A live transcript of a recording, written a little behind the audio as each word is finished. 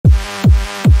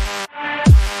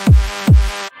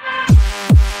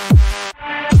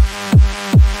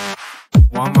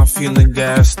feeling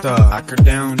gassed up. Lock her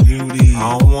down, Judy.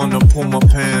 I don't wanna pull my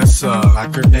pants up.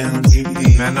 Lock her down,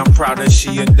 Judy. Man, I'm proud that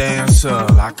she a dancer.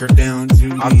 Lock her down,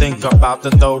 Judy. I think about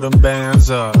to throw them bands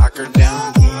up. Lock her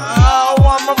down, Judy. Oh,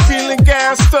 I'm feeling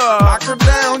gassed up. Lock her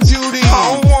down, Judy.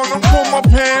 I don't wanna pull my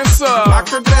pants up. Lock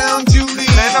her down, Judy.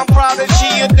 Man, I'm proud that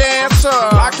she a dancer.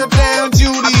 Lock her down,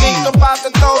 Judy. I think about to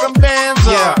throw them bands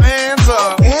up. Hands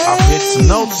up. I've hit some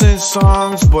notes in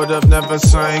songs, but I've never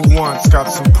sang once. Got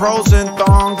some pros and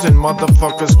thongs, and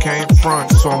motherfuckers can't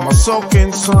front. So I'ma soak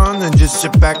in sun and just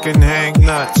sit back and hang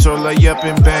nuts, or lay up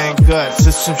and bang guts.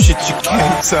 It's some shit you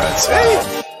can't touch.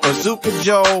 Hey, Bazooka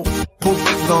Joe,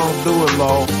 Pookie gon' do it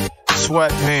low.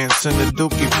 Sweatpants in the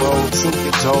dookie bowl, truth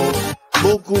be told.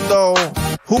 Buku though,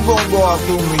 who gon' go out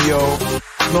through me, yo?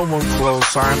 No one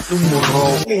close, I'm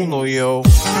numero uno, yo.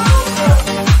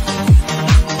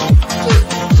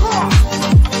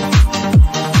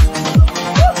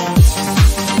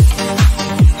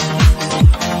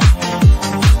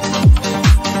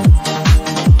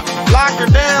 Lock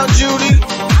her down, Judy.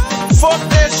 Fuck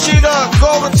that shit up,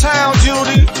 go to town,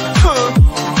 Judy.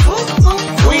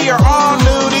 We are on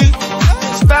duty.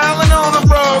 Styling on the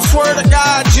road, swear to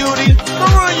God, Judy.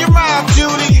 Don't run your mouth,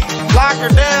 Judy. Lock her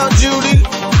down, Judy.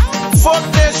 Fuck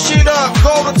that shit up,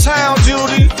 go to town,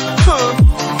 Judy.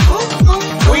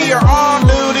 We are on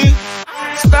duty.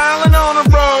 Styling on the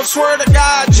road, swear to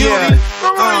God, Judy.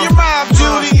 Don't run your mouth,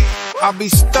 Judy. I be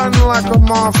stunning like a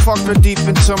motherfucker deep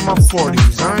into my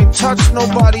 40s. I ain't touch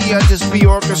nobody, I just be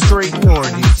orchestrating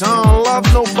orgies. I don't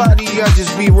love nobody, I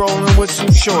just be rolling with some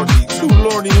shorties. Ooh,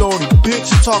 lordy, lordy, bitch,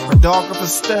 talk a dog of a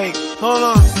steak. Hold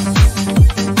on.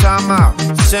 Time out,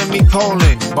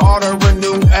 semicolon. Bought her a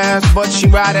new ass, but she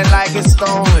ride it like it's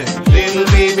stolen. Little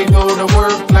baby go to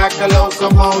work like a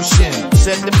locomotion.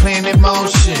 Set the plane in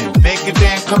motion, make a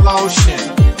damn commotion.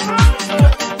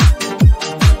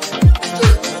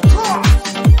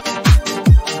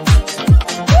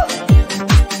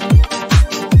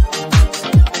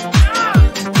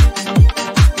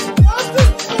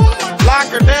 Lock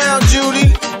her down,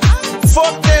 Judy.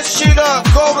 Fuck that shit up,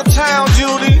 go to town,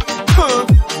 Judy.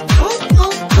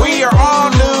 We are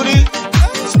on duty.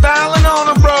 Styling on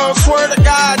the road, swear to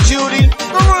God, Judy.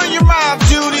 Don't run your mouth,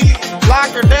 Judy.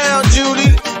 Lock her down,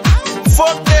 Judy.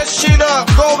 Fuck that shit up,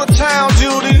 go to town,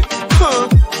 Judy.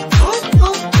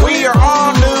 We are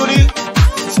on duty.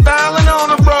 Styling on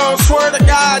the road, swear to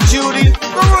God, Judy.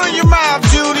 Don't run your mouth,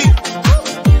 Judy.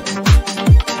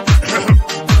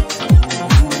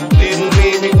 Little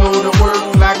baby go to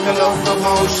work like a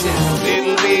locomotion.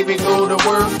 Little baby go to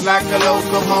work like a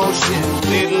locomotion.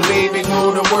 Little baby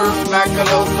go to work like a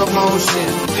locomotion.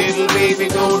 Little baby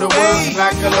go to work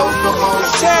like a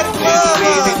locomotion. Little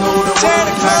baby go to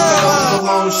work like a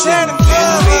locomotion.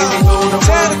 Little baby go to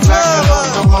work like a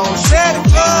locomotion.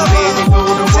 Little baby go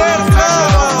to work like a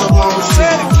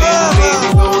locomotion. Little baby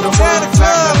go to work like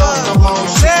a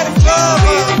locomotion. Little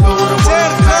baby go to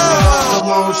work like a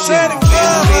locomotion.